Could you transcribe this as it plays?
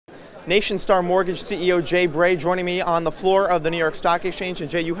NationStar Mortgage CEO Bray joining me on the floor of the New York Stock Exchange.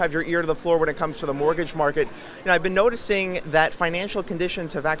 And Jay, you have your ear to the floor when it comes to the mortgage market. I've been noticing that financial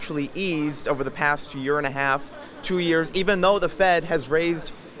conditions have actually eased over the past year and a half, 2 years, even though the Fed has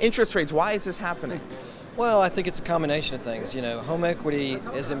raised interest rates. Why is this happening? Well, I think it's a combination of things. Home equity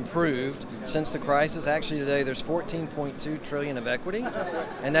has improved since the crisis. Actually, today there's $14.2 trillion of equity,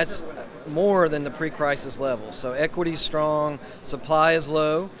 and that's more than the pre-crisis level. So equity's strong, supply is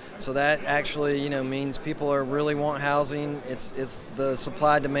low, so that actually means people really want housing. It's the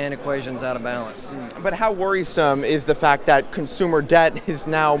supply-demand equation's out of balance. But how worrisome is the fact that consumer debt is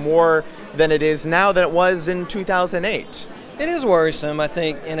now more than it is now than it was in 2008? It is worrisome, I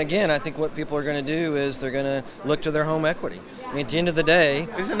think, and again, I think what people are going to do is they're going to look to their home equity. I mean, at the end of the day...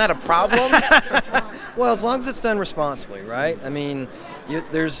 Isn't that a problem? Well, as long as it's done responsibly, right? I mean,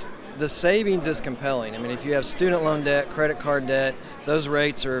 the savings is compelling. I mean, if you have student loan debt, credit card debt, those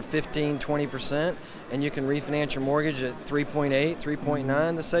rates are 15, 20%, and you can refinance your mortgage at 3.8,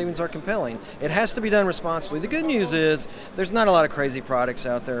 3.9, the savings are compelling. It has to be done responsibly. The good news is there's not a lot of crazy products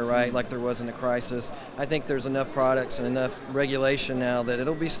out there, right, like there was in the crisis. I think there's enough products and enough regulation now that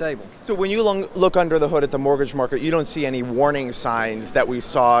it'll be stable. So when you look under the hood at the mortgage market, you don't see any warning signs that we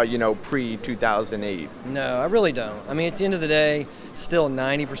saw, pre-2008? No, I really don't. I mean, at the end of the day, still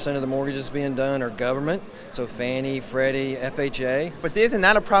 90% of the mortgages being done are government, so Fannie, Freddie, FHA. But isn't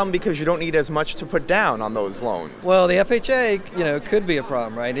that a problem because you don't need as much to put down on those loans? Well, the FHA, could be a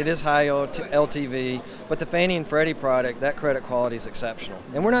problem, right? It is high LTV, but the Fannie and Freddie product, that credit quality is exceptional.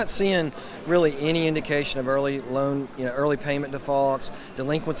 And we're not seeing really any indication of early payment defaults.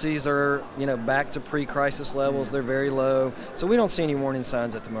 Delinquencies are, back to pre-crisis levels. They're very low. So we don't see any warning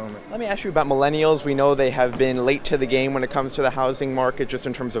signs at the moment. Let me ask you about millennials. We know they have been late to the game when it comes to the housing market, just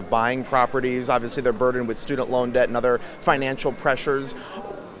in terms of buying properties. Obviously, they're burdened with student loan debt and other financial pressures.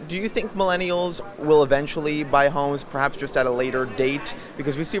 Do you think millennials will eventually buy homes, perhaps just at a later date?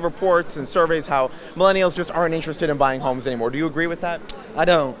 Because we see reports and surveys how millennials just aren't interested in buying homes anymore. Do you agree with that? I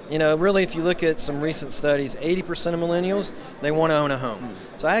don't. Really, if you look at some recent studies, 80% of millennials, they want to own a home.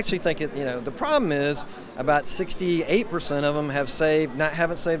 So I actually think the problem is about 68% of them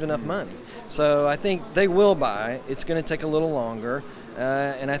haven't saved enough money. So I think they will buy. It's going to take a little longer.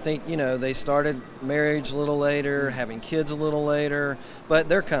 And I think, they started marriage a little later, having kids a little later, but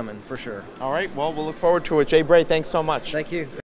they're coming for sure. All right. Well, we'll look forward to it. Bray, thanks so much. Thank you.